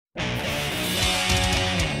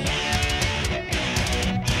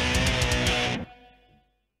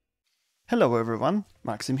Hello everyone,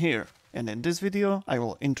 Maxim here, and in this video I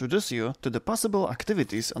will introduce you to the possible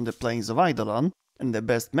activities on the plains of Eidolon and the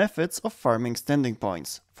best methods of farming standing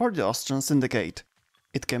points for the Ostron Syndicate.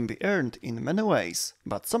 It can be earned in many ways,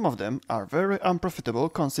 but some of them are very unprofitable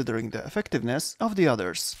considering the effectiveness of the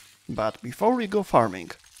others. But before we go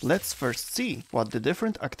farming, let's first see what the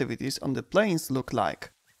different activities on the plains look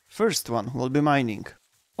like. First one will be mining.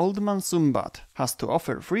 Old Man Sumbat has to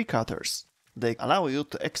offer free cutters. They allow you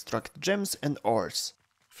to extract gems and ores.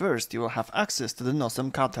 First you will have access to the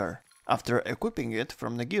Nosem cutter. After equipping it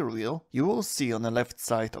from the gear wheel, you will see on the left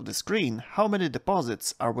side of the screen how many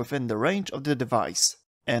deposits are within the range of the device,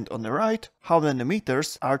 and on the right how many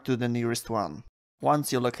meters are to the nearest one.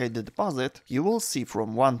 Once you locate the deposit, you will see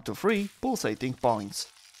from 1 to 3 pulsating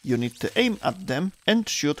points. You need to aim at them and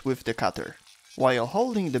shoot with the cutter. While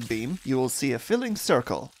holding the beam, you will see a filling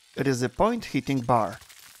circle. It is a point hitting bar.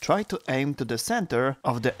 Try to aim to the center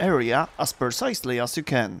of the area as precisely as you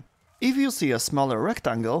can. If you see a smaller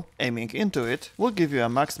rectangle, aiming into it will give you a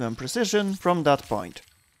maximum precision from that point.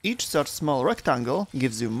 Each such small rectangle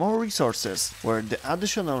gives you more resources, where the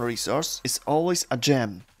additional resource is always a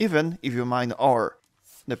gem, even if you mine ore.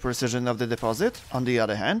 The precision of the deposit, on the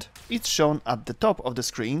other hand, is shown at the top of the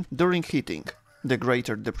screen during heating. The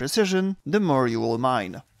greater the precision, the more you will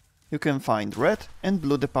mine. You can find red and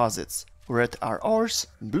blue deposits. Red are ores,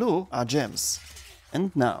 blue are gems.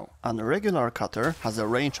 And now, a regular cutter has a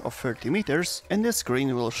range of 30 meters and the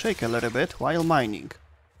screen will shake a little bit while mining.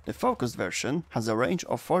 The focused version has a range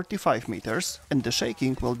of 45 meters and the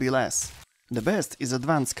shaking will be less. The best is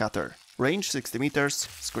advanced cutter, range 60 meters,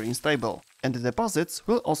 screen stable, and the deposits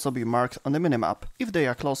will also be marked on the minimap if they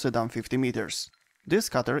are closer than 50 meters. This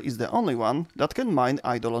cutter is the only one that can mine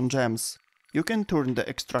Eidolon gems. You can turn the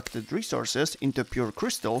extracted resources into pure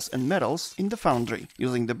crystals and metals in the foundry,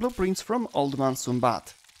 using the blueprints from Old Man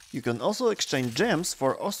Sumbat. You can also exchange gems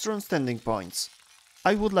for Ostron standing points.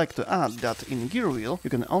 I would like to add that in Gear Wheel you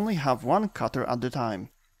can only have one cutter at a time.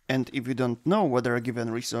 And if you don't know whether a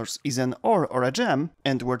given resource is an ore or a gem,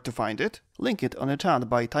 and where to find it, link it on the chat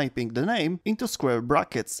by typing the name into square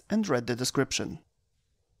brackets and read the description.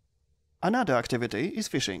 Another activity is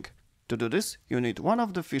fishing. To do this, you need one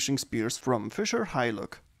of the fishing spears from Fisher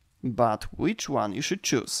Highlook. But which one you should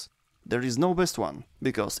choose? There is no best one,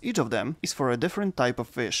 because each of them is for a different type of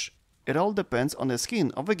fish. It all depends on the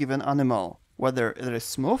skin of a given animal, whether it is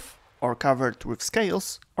smooth, or covered with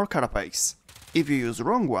scales, or carapace. If you use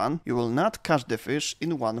wrong one, you will not catch the fish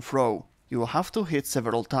in one throw. You will have to hit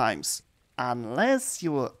several times. Unless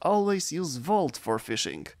you will always use Volt for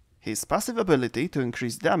fishing. His passive ability to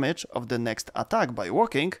increase damage of the next attack by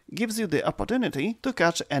walking gives you the opportunity to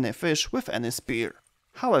catch any fish with any spear.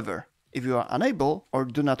 However, if you are unable or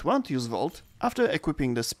do not want to use Volt, after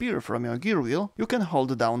equipping the spear from your gear wheel, you can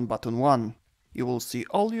hold down button 1. You will see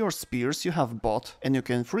all your spears you have bought and you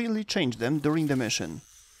can freely change them during the mission.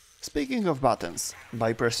 Speaking of buttons,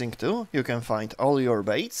 by pressing 2 you can find all your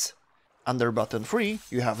baits. Under button 3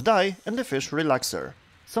 you have dye and the fish relaxer.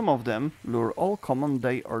 Some of them lure all common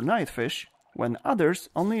day or night fish, when others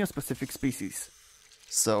only a specific species.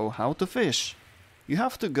 So how to fish? You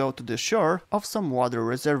have to go to the shore of some water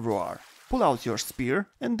reservoir, pull out your spear,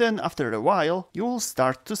 and then after a while you will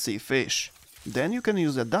start to see fish. Then you can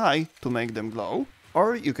use a dye to make them glow,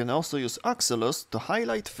 or you can also use Oxylus to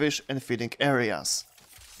highlight fish and feeding areas.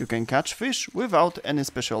 You can catch fish without any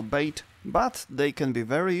special bait, but they can be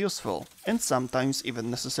very useful, and sometimes even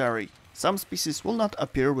necessary. Some species will not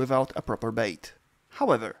appear without a proper bait.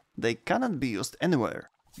 However, they cannot be used anywhere.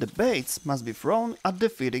 The baits must be thrown at the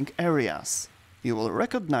feeding areas. You will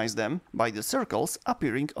recognize them by the circles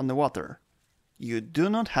appearing on the water. You do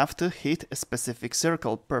not have to hit a specific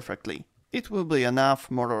circle perfectly. It will be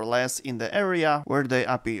enough more or less in the area where they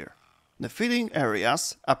appear. The feeding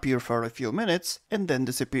areas appear for a few minutes and then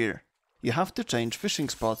disappear. You have to change fishing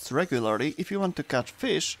spots regularly if you want to catch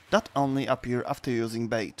fish that only appear after using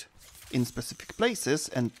bait. In specific places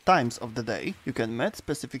and times of the day, you can meet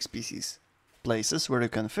specific species. Places where you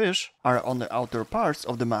can fish are on the outer parts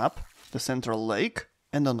of the map, the central lake,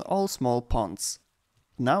 and on all small ponds.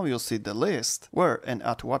 Now you'll see the list where and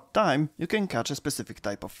at what time you can catch a specific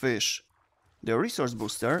type of fish. The Resource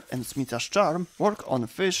Booster and Smith's Charm work on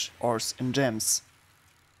fish, ores and gems.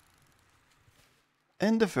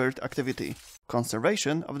 And the third activity,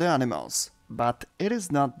 conservation of the animals. But it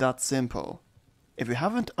is not that simple. If you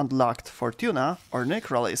haven't unlocked Fortuna or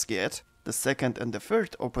Necrolisk yet, the second and the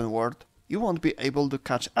third open world, you won't be able to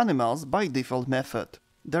catch animals by default method.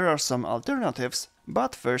 There are some alternatives,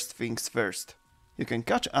 but first things first. You can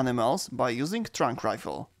catch animals by using Trunk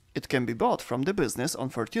Rifle. It can be bought from the business on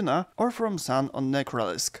Fortuna or from Sun on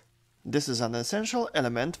Necrolisk. This is an essential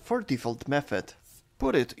element for default method.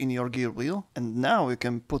 Put it in your gear wheel and now you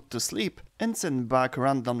can put to sleep and send back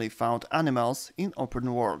randomly found animals in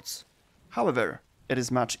open worlds. However, it is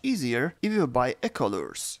much easier if you buy eco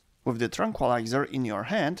lures. With the tranquilizer in your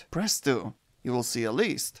hand, press 2. You will see a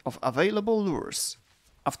list of available lures.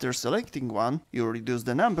 After selecting one, you reduce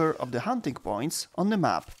the number of the hunting points on the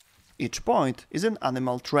map. Each point is an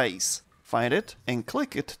animal trace. Find it and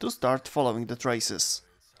click it to start following the traces.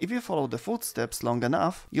 If you follow the footsteps long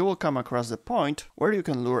enough, you will come across a point where you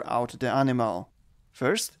can lure out the animal.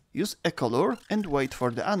 First, use eco lure and wait for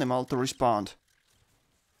the animal to respond.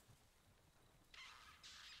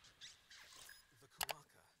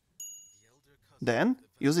 Then,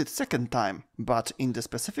 use it second time, but in the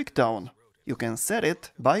specific tone. You can set it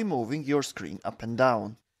by moving your screen up and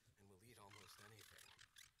down.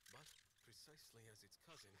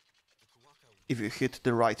 If you hit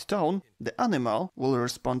the right tone, the animal will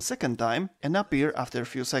respond second time and appear after a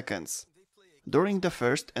few seconds. During the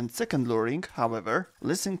first and second luring, however,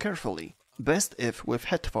 listen carefully, best if with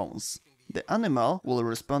headphones. The animal will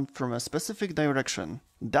respond from a specific direction.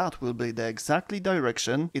 That will be the exactly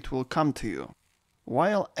direction it will come to you.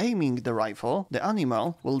 While aiming the rifle, the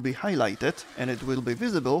animal will be highlighted and it will be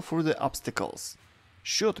visible through the obstacles.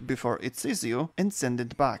 Shoot before it sees you and send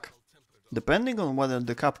it back. Depending on whether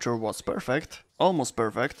the capture was perfect, almost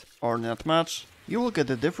perfect, or not much, you will get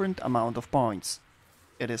a different amount of points.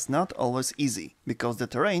 It is not always easy, because the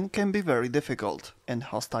terrain can be very difficult, and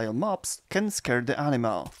hostile mobs can scare the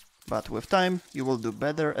animal. But with time, you will do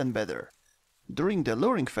better and better. During the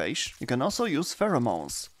luring phase, you can also use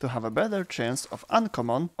pheromones to have a better chance of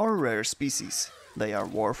uncommon or rare species. They are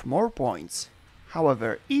worth more points.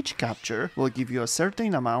 However, each capture will give you a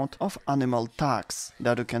certain amount of animal tags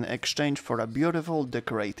that you can exchange for a beautiful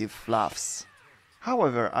decorative fluffs.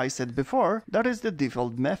 However, I said before, that is the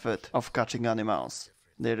default method of catching animals.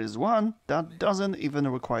 There is one that doesn't even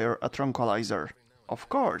require a tranquilizer. Of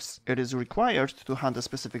course, it is required to hunt a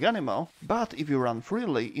specific animal, but if you run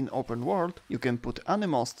freely in open world, you can put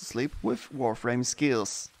animals to sleep with Warframe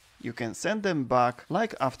skills. You can send them back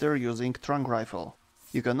like after using trunk rifle.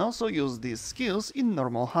 You can also use these skills in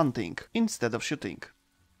normal hunting, instead of shooting.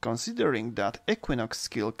 Considering that Equinox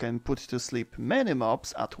skill can put to sleep many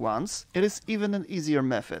mobs at once, it is even an easier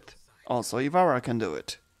method. Also Ivara can do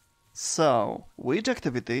it. So, which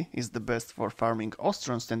activity is the best for farming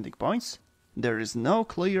Ostron standing points? There is no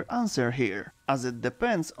clear answer here, as it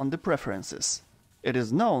depends on the preferences. It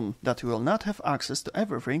is known that you will not have access to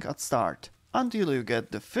everything at start. Until you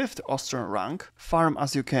get the 5th Ostron rank, farm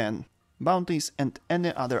as you can. Bounties and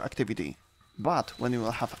any other activity. But when you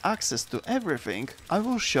will have access to everything, I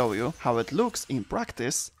will show you how it looks in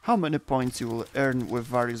practice, how many points you will earn with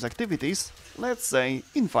various activities, let's say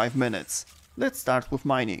in 5 minutes. Let's start with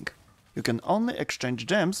mining. You can only exchange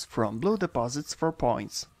gems from blue deposits for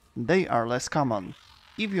points. They are less common.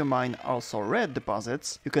 If you mine also red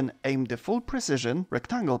deposits, you can aim the full precision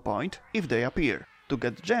rectangle point if they appear, to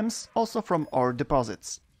get gems also from ore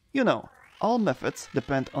deposits. You know, all methods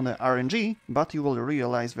depend on the RNG, but you will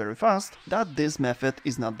realize very fast that this method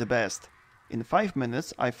is not the best. In 5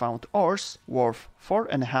 minutes I found ores worth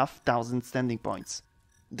 4,500 standing points.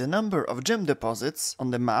 The number of gem deposits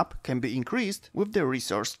on the map can be increased with the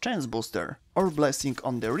resource chance booster, or blessing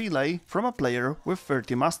on the relay from a player with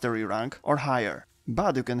 30 mastery rank or higher.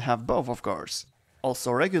 But you can have both, of course.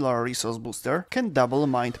 Also regular resource booster can double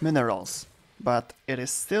mined minerals. But it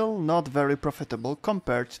is still not very profitable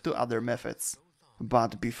compared to other methods.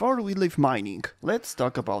 But before we leave mining, let's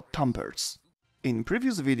talk about thumpers. In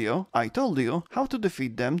previous video I told you how to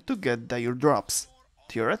defeat them to get their drops.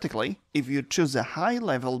 Theoretically, if you choose a high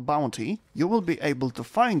level bounty, you will be able to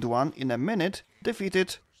find one in a minute, defeat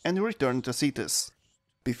it and return to Cetus.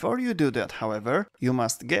 Before you do that, however, you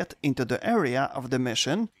must get into the area of the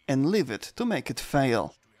mission and leave it to make it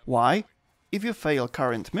fail. Why? If you fail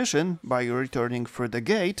current mission by returning through the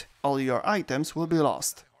gate, all your items will be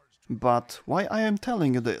lost. But why I am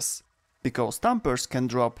telling you this? Because thumpers can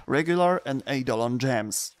drop regular and eidolon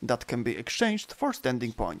gems that can be exchanged for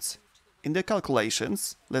standing points. In the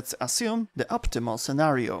calculations, let's assume the optimal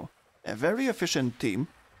scenario. A very efficient team,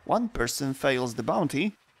 one person fails the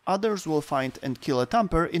bounty, others will find and kill a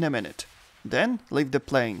thumper in a minute. Then leave the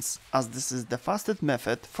plains, as this is the fastest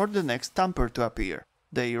method for the next thumper to appear.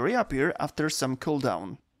 They reappear after some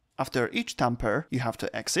cooldown. After each thumper, you have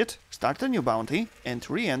to exit, start a new bounty, and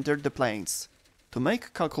re-enter the plains. To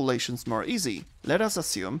make calculations more easy, let us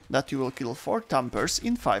assume that you will kill 4 thumpers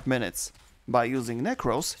in 5 minutes. By using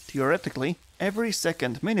Necros, theoretically, every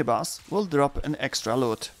second miniboss will drop an extra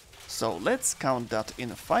loot. So let's count that in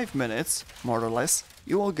 5 minutes, more or less,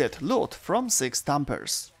 you will get loot from 6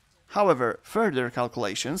 thumpers. However, further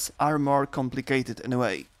calculations are more complicated in a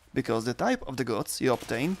way, because the type of the goods you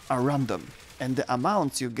obtain are random, and the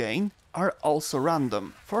amounts you gain are also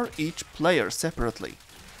random for each player separately.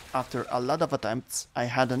 After a lot of attempts, I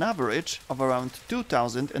had an average of around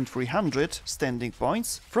 2300 standing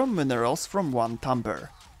points from minerals from one thumper.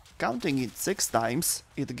 Counting it 6 times,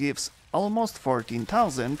 it gives almost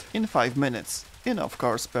 14,000 in 5 minutes, in of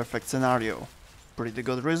course perfect scenario. Pretty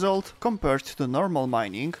good result compared to normal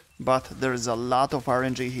mining, but there is a lot of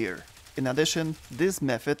RNG here. In addition, this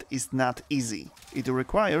method is not easy. It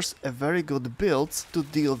requires a very good build to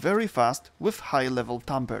deal very fast with high-level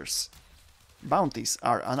thumpers. Bounties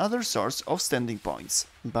are another source of standing points,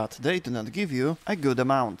 but they do not give you a good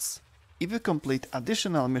amounts. If you complete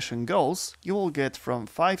additional mission goals, you will get from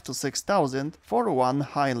 5 to 6,000 for one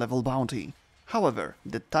high-level bounty. However,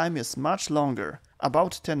 the time is much longer,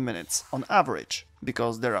 about 10 minutes on average,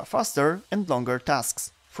 because there are faster and longer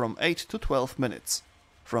tasks, from 8 to 12 minutes.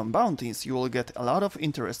 From bounties you will get a lot of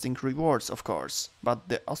interesting rewards of course, but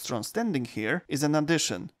the Ostron standing here is an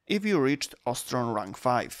addition if you reached Ostron rank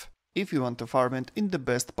 5, if you want to farm it in the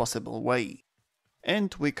best possible way.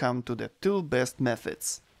 And we come to the 2 best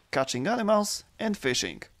methods: catching animals and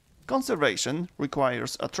fishing. Conservation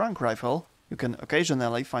requires a trunk rifle. You can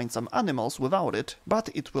occasionally find some animals without it, but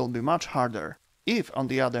it will be much harder. If on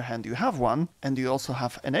the other hand you have one, and you also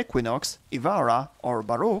have an Equinox, Ivara or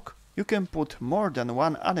Baruch, you can put more than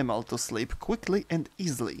one animal to sleep quickly and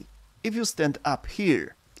easily. If you stand up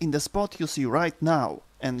here, in the spot you see right now,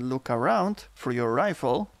 and look around through your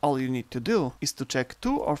rifle, all you need to do is to check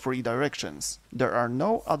 2 or 3 directions. There are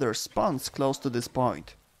no other spawns close to this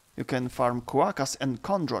point. You can farm Quackas and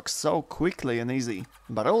Kondroks so quickly and easy,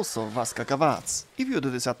 but also Vaskakavats, if you do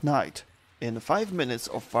this at night. In 5 minutes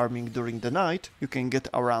of farming during the night, you can get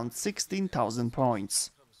around 16,000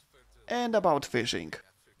 points. And about fishing.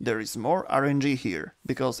 There is more RNG here,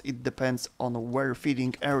 because it depends on where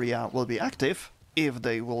feeding area will be active, if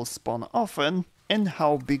they will spawn often, and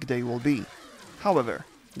how big they will be. However,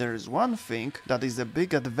 there is one thing that is a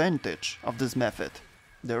big advantage of this method.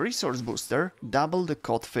 The resource booster double the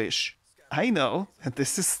caught fish. I know,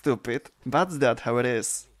 this is stupid, but that's how it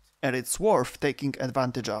is. And it's worth taking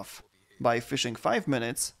advantage of. By fishing 5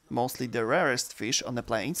 minutes, mostly the rarest fish on the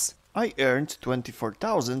plains, I earned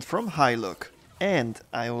 24,000 from high luck. And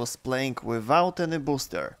I was playing without any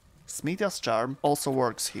booster. Smitha's charm also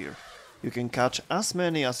works here. You can catch as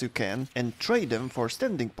many as you can and trade them for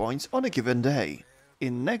standing points on a given day.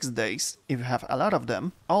 In next days, if you have a lot of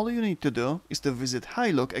them, all you need to do is to visit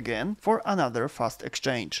Highlook again for another fast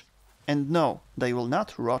exchange. And no, they will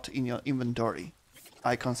not rot in your inventory.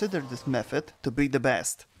 I consider this method to be the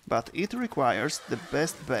best, but it requires the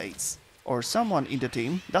best baits, or someone in the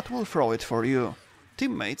team that will throw it for you.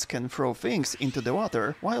 Teammates can throw things into the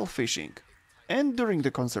water while fishing. And during the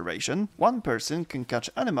conservation, one person can catch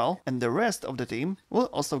animal and the rest of the team will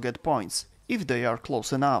also get points, if they are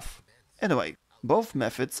close enough. Anyway, both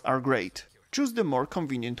methods are great. Choose the more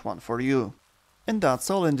convenient one for you. And that's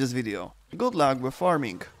all in this video. Good luck with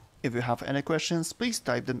farming. If you have any questions, please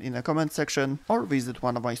type them in the comment section or visit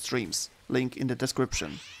one of my streams. Link in the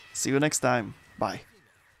description. See you next time. Bye.